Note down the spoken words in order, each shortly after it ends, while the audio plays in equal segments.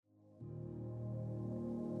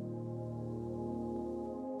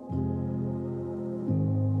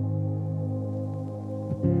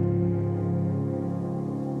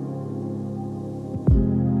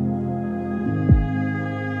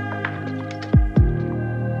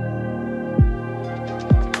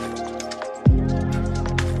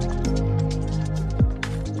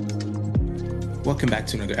Welcome back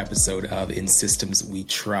to another episode of In Systems We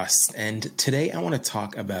Trust. And today I want to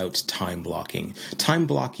talk about time blocking. Time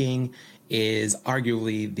blocking is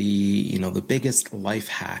arguably the biggest life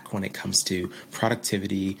hack when it comes to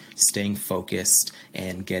productivity, staying focused,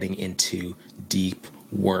 and getting into deep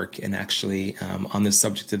work. And actually, on the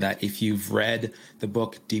subject of that, if you've read the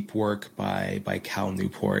book Deep Work by Cal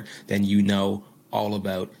Newport, then you know all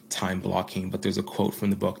about time blocking. But there's a quote from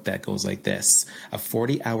the book that goes like this: a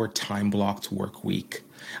 40-hour time blocked work week,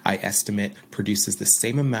 I estimate, produces the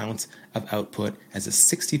same amount of output as a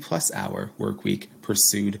 60-plus hour work week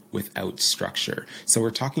pursued without structure. So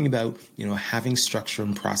we're talking about, having structure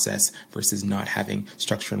and process versus not having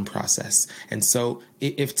structure and process. And so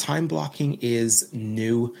if time blocking is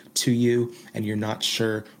new to you and you're not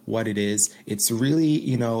sure what it is, it's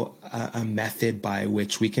really, a method by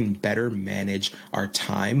which we can better manage our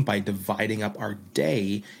time by dividing up our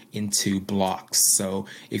day into blocks. So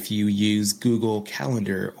if you use Google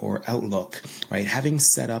Calendar or Outlook, right, having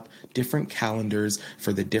set up different calendars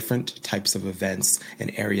for the different types of events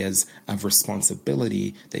and areas of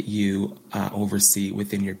responsibility that you oversee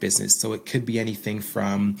within your business. So it could be anything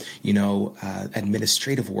from,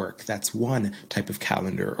 administrative work. That's one type of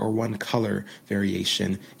calendar or one color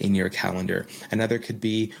variation in your calendar. Another could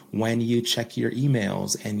be when you check your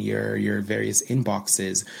emails and your various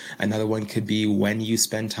inboxes. Another one could be when you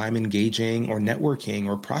spend time engaging or networking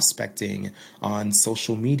or prospecting on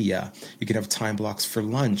social media. You can have time blocks for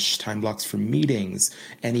lunch, time blocks for meetings,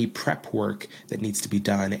 any prep work that needs to be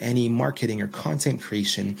done, any marketing or content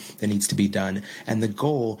creation that needs to be done. And the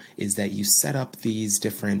goal is that you set up these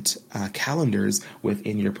different calendars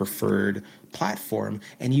within your preferred platform,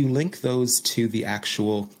 and you link those to the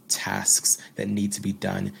actual tasks that need to be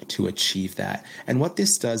done to achieve that. And what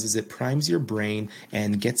this does is it primes your brain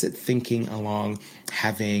and gets it thinking along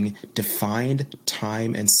having defined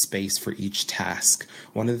time and space for each task.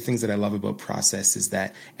 One of the things that I love about Process is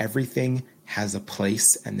that everything has a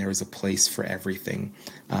place, and there is a place for everything.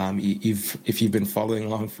 If you've been following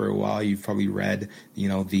along for a while, you've probably read,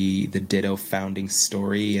 the Ditto founding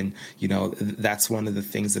story, and that's one of the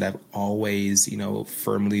things that I've always,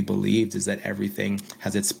 firmly believed, is that everything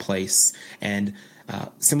has its place. And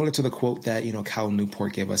similar to the quote that, Cal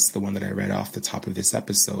Newport gave us, the one that I read off the top of this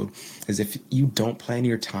episode, is if you don't plan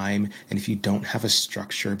your time and if you don't have a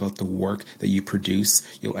structure about the work that you produce,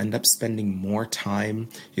 you'll end up spending more time,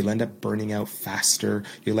 you'll end up burning out faster,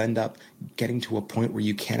 you'll end up getting to a point where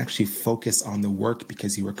you can't actually focus on the work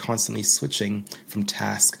because you are constantly switching from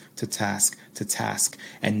task to task to task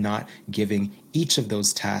and not giving each of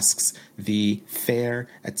those tasks the fair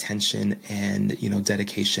attention and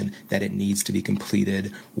dedication that it needs to be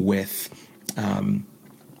completed with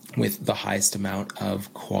the highest amount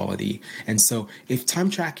of quality. And so if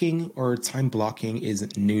time tracking or time blocking is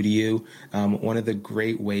new to you, one of the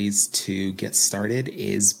great ways to get started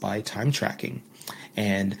is by time tracking.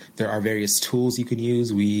 And there are various tools you can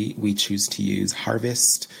use. We choose to use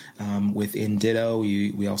Harvest within Ditto.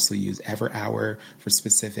 We also use EverHour for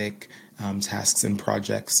specific tasks and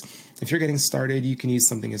projects. If you're getting started, you can use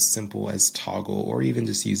something as simple as Toggle, or even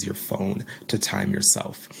just use your phone to time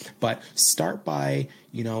yourself. But start by,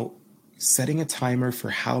 setting a timer for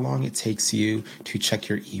how long it takes you to check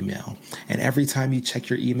your email. And every time you check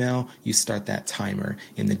your email, you start that timer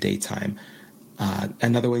in the daytime.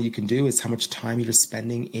 Another way you can do is how much time you're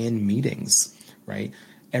spending in meetings, right?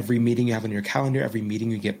 Every meeting you have on your calendar, every meeting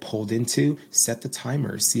you get pulled into, set the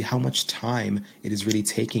timer. See how much time it is really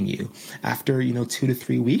taking you. After, 2 to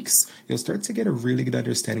 3 weeks, you'll start to get a really good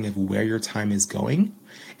understanding of where your time is going.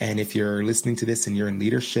 And if you're listening to this and you're in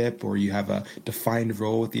leadership, or you have a defined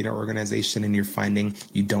role within your organization and you're finding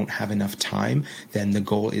you don't have enough time, then the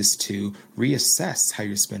goal is to reassess how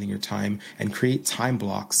you're spending your time and create time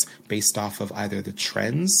blocks based off of either the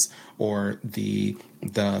trends or the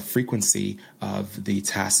frequency of the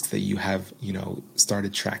tasks that you have,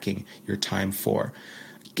 started tracking your time for.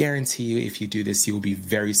 Guarantee you, if you do this, you will be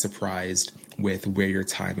very surprised with where your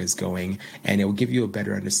time is going, and it will give you a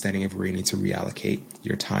better understanding of where you need to reallocate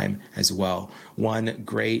your time as well. One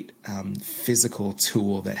great physical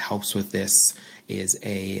tool that helps with this is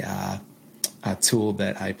a tool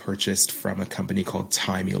that I purchased from a company called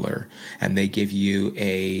Timular, and they give you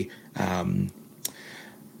a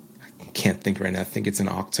can't think right now. I think it's an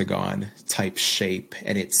octagon type shape,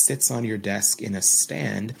 and it sits on your desk in a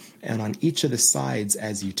stand, and on each of the sides,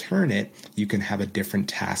 as you turn it, you can have a different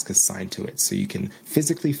task assigned to it. So you can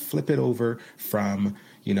physically flip it over from,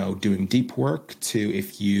 doing deep work to,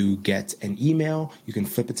 if you get an email, you can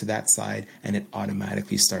flip it to that side and it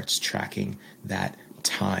automatically starts tracking that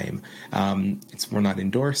time. We're not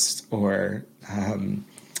endorsed or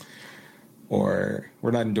or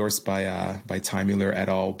we're not endorsed by Timeular at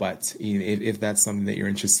all. But if that's something that you're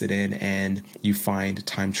interested in and you find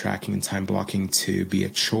time tracking and time blocking to be a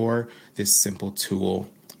chore, this simple tool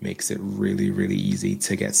makes it really, really easy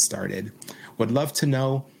to get started. Would love to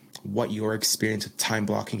know what your experience with time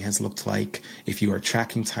blocking has looked like. If you are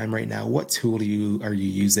tracking time right now, what tool are you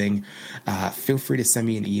using? Feel free to send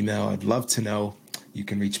me an email. I'd love to know. You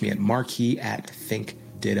can reach me at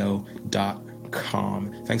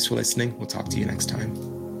marquis@thinkditto.com. Thanks for listening. We'll talk to you next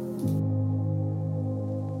time.